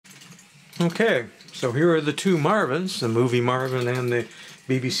Okay, so here are the two Marvins, the movie Marvin and the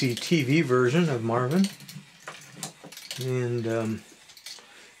BBC TV version of Marvin. And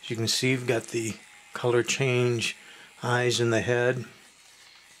as you can see, you've got the color change eyes in the head,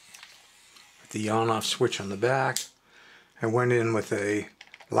 the on-off switch on the back. I went in with a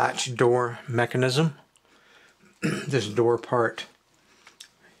latch door mechanism. This door part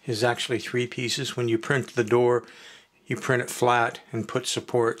is actually 3 pieces. When you print the door, you print it flat and put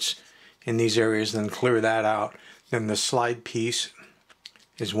supports in these areas, then clear that out. Then the slide piece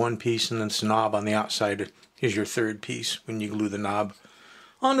is 1 piece, and then this knob on the outside is your 3rd piece when you glue the knob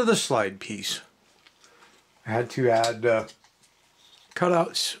onto the slide piece. I had to add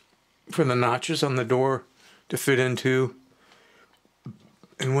cutouts for the notches on the door to fit into,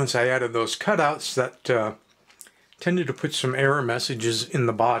 and once I added those cutouts, that tended to put some error messages in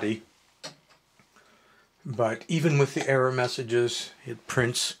the body. But even with the error messages, it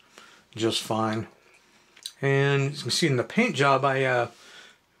prints just fine. And as you can see in the paint job, I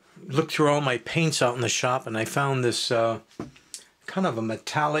looked through all my paints out in the shop, and I found this kind of a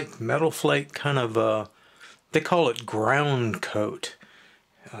metallic metal flake, kind of they call it ground coat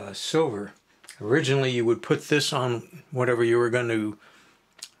silver. Originally you would put this on whatever you were going to,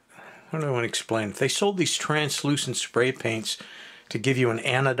 how do I want to explain it? They sold these translucent spray paints to give you an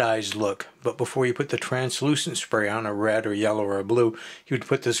anodized look, but before you put the translucent spray on, a red or yellow or a blue, you would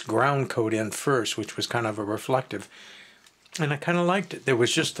put this ground coat in first, which was kind of a reflective. And I kind of liked it. There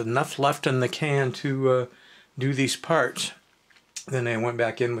was just enough left in the can to do these parts. Then I went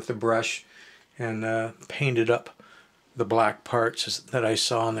back in with the brush and painted up the black parts that I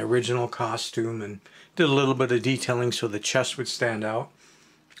saw in the original costume, and did a little bit of detailing so the chest would stand out.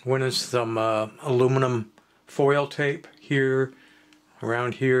 Went in some aluminum foil tape here,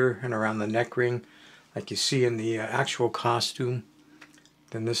 around here, and around the neck ring, like you see in the actual costume.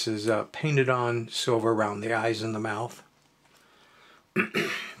 Then this is painted on silver around the eyes and the mouth.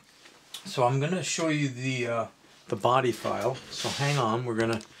 So I'm going to show you the body file. So hang on, we're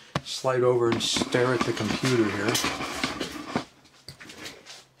going to slide over and stare at the computer here.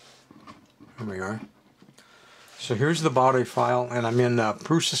 Here we are. So here's the body file, and I'm in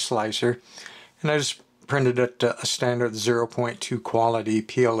Prusa Slicer, and I just printed it a standard 0.2 quality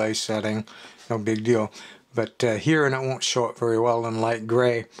PLA setting, no big deal. But here, and it won't show it very well in light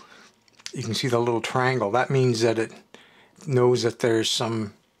gray, you can see the little triangle. That means that it knows that there's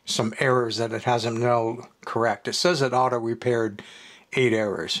some errors that it hasn't now correct. It says it auto-repaired 8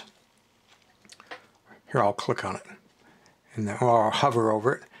 errors. Here, I'll click on it, and then I'll hover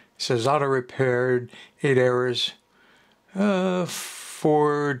over it. It says auto-repaired 8 errors,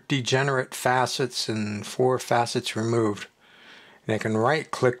 4 degenerate facets and 4 facets removed. And I can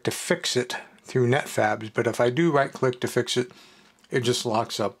right-click to fix it through NetFabs, but if I do right-click to fix it, it just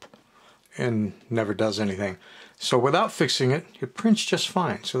locks up and never does anything. So without fixing it, it prints just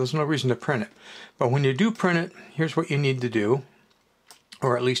fine, so there's no reason to print it. But when you do print it, here's what you need to do,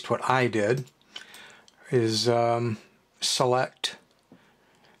 or at least what I did, is select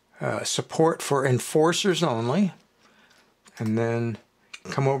support for enforcers only, and then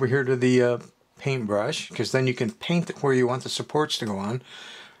come over here to the paintbrush, because then you can paint it where you want the supports to go on.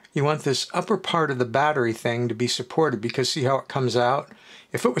 You want this upper part of the battery thing to be supported, because see how it comes out?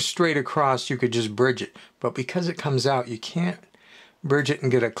 If it was straight across, you could just bridge it, but because it comes out, you can't bridge it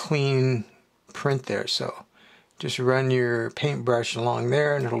and get a clean print there. So just run your paintbrush along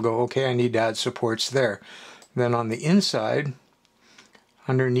there, and it'll go, okay, I need to add supports there. Then on the inside,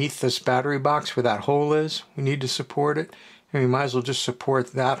 underneath this battery box where that hole is, we need to support it, and we might as well just support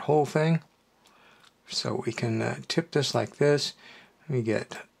that whole thing. So we can tip this like this, we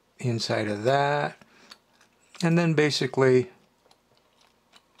get the inside of that, and then basically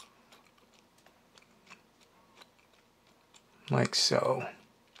like so.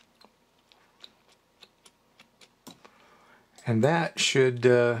 And that should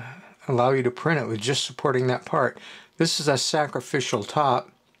allow you to print it with just supporting that part. This is a sacrificial top.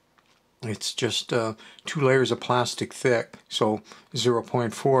 It's just 2 layers of plastic thick, so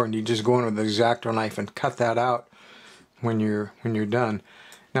 0.4, and you just go in with the X-Acto knife and cut that out when you're done.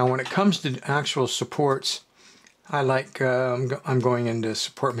 Now when it comes to actual supports, I like I'm going into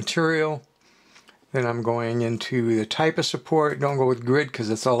support material, then I'm going into the type of support. Don't go with grid because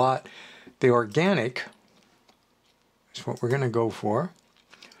it's a lot. The organic is what we're going to go for.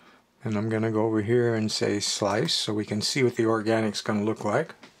 And I'm going to go over here and say slice so we can see what the organic's going to look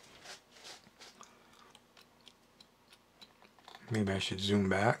like. Maybe I should zoom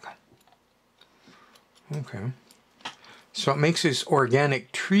back. Okay. So it makes these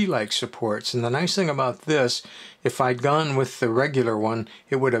organic tree-like supports. And the nice thing about this, if I'd gone with the regular one,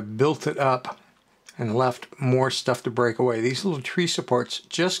 it would have built it up and left more stuff to break away. These little tree supports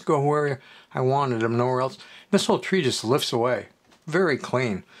just go where I wanted them, nowhere else. This whole tree just lifts away. Very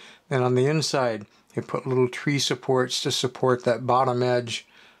clean. Then on the inside, they put little tree supports to support that bottom edge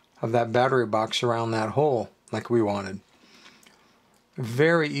of that battery box around that hole, like we wanted.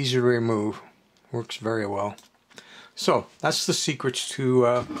 Very easy to remove. Works very well. So that's the secrets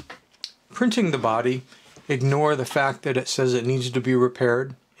to printing the body. Ignore the fact that it says it needs to be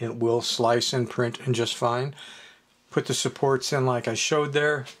repaired. It will slice and print and just fine. Put the supports in like I showed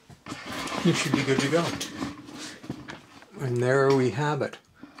there. You should be good to go. And there we have it.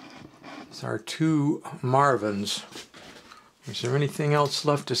 It's our two Marvins. Is there anything else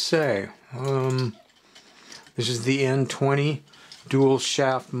left to say? This is the N20 dual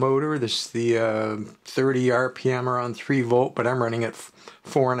shaft motor. This is the 30 RPM around 3 volt, but I'm running at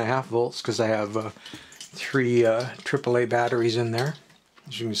 4.5 volts because I have 3 AAA batteries in there.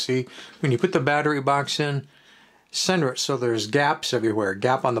 As you can see, when you put the battery box in, center it so there's gaps everywhere.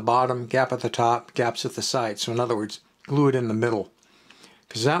 Gap on the bottom, gap at the top, gaps at the side. So in other words, glue it in the middle.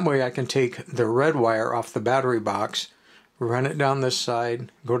 Because that way I can take the red wire off the battery box, run it down this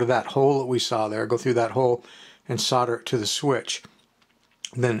side, go to that hole that we saw there, go through that hole, and solder it to the switch.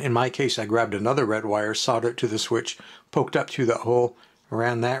 Then in my case I grabbed another red wire, soldered it to the switch, poked up through that hole,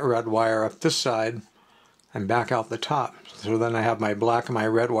 ran that red wire up this side, and back out the top. So then I have my black and my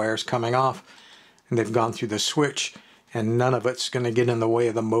red wires coming off, and they've gone through the switch, and none of it's going to get in the way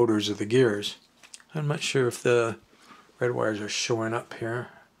of the motors or the gears. I'm not sure if the red wires are showing up here.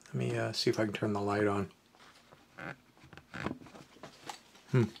 Let me see if I can turn the light on.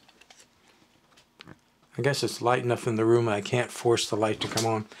 I guess it's light enough in the room I can't force the light to come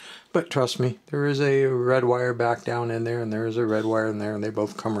on. But trust me, there is a red wire back down in there, and there is a red wire in there, and they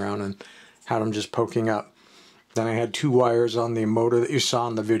both come around and had them just poking up. Then I had 2 wires on the motor that you saw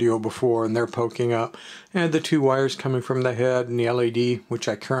in the video before, and they're poking up. And the 2 wires coming from the head and the LED, which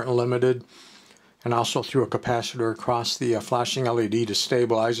I current limited. And also threw a capacitor across the flashing LED to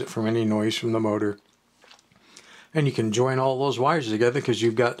stabilize it from any noise from the motor. And you can join all those wires together because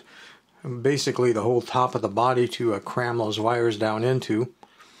you've got basically the whole top of the body to cram those wires down into.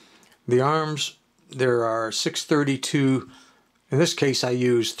 The arms, there are 632. In this case I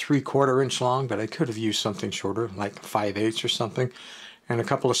used 3/4 inch long, but I could have used something shorter, like 5/8 or something. And a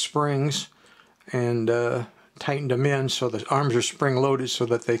couple of springs, and tightened them in so the arms are spring loaded so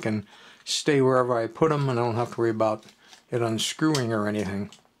that they can stay wherever I put them, and I don't have to worry about it unscrewing or anything.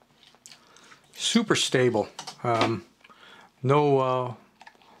 Super stable. No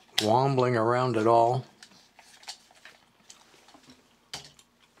wobbling around at all.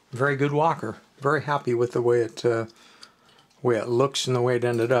 Very good walker. Very happy with the way it looks and the way it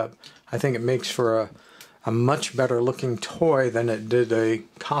ended up. I think it makes for a much better looking toy than it did a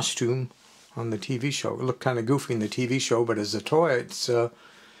costume on the TV show. It looked kind of goofy in the TV show, but as a toy it's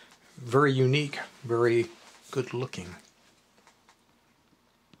very unique, very good looking.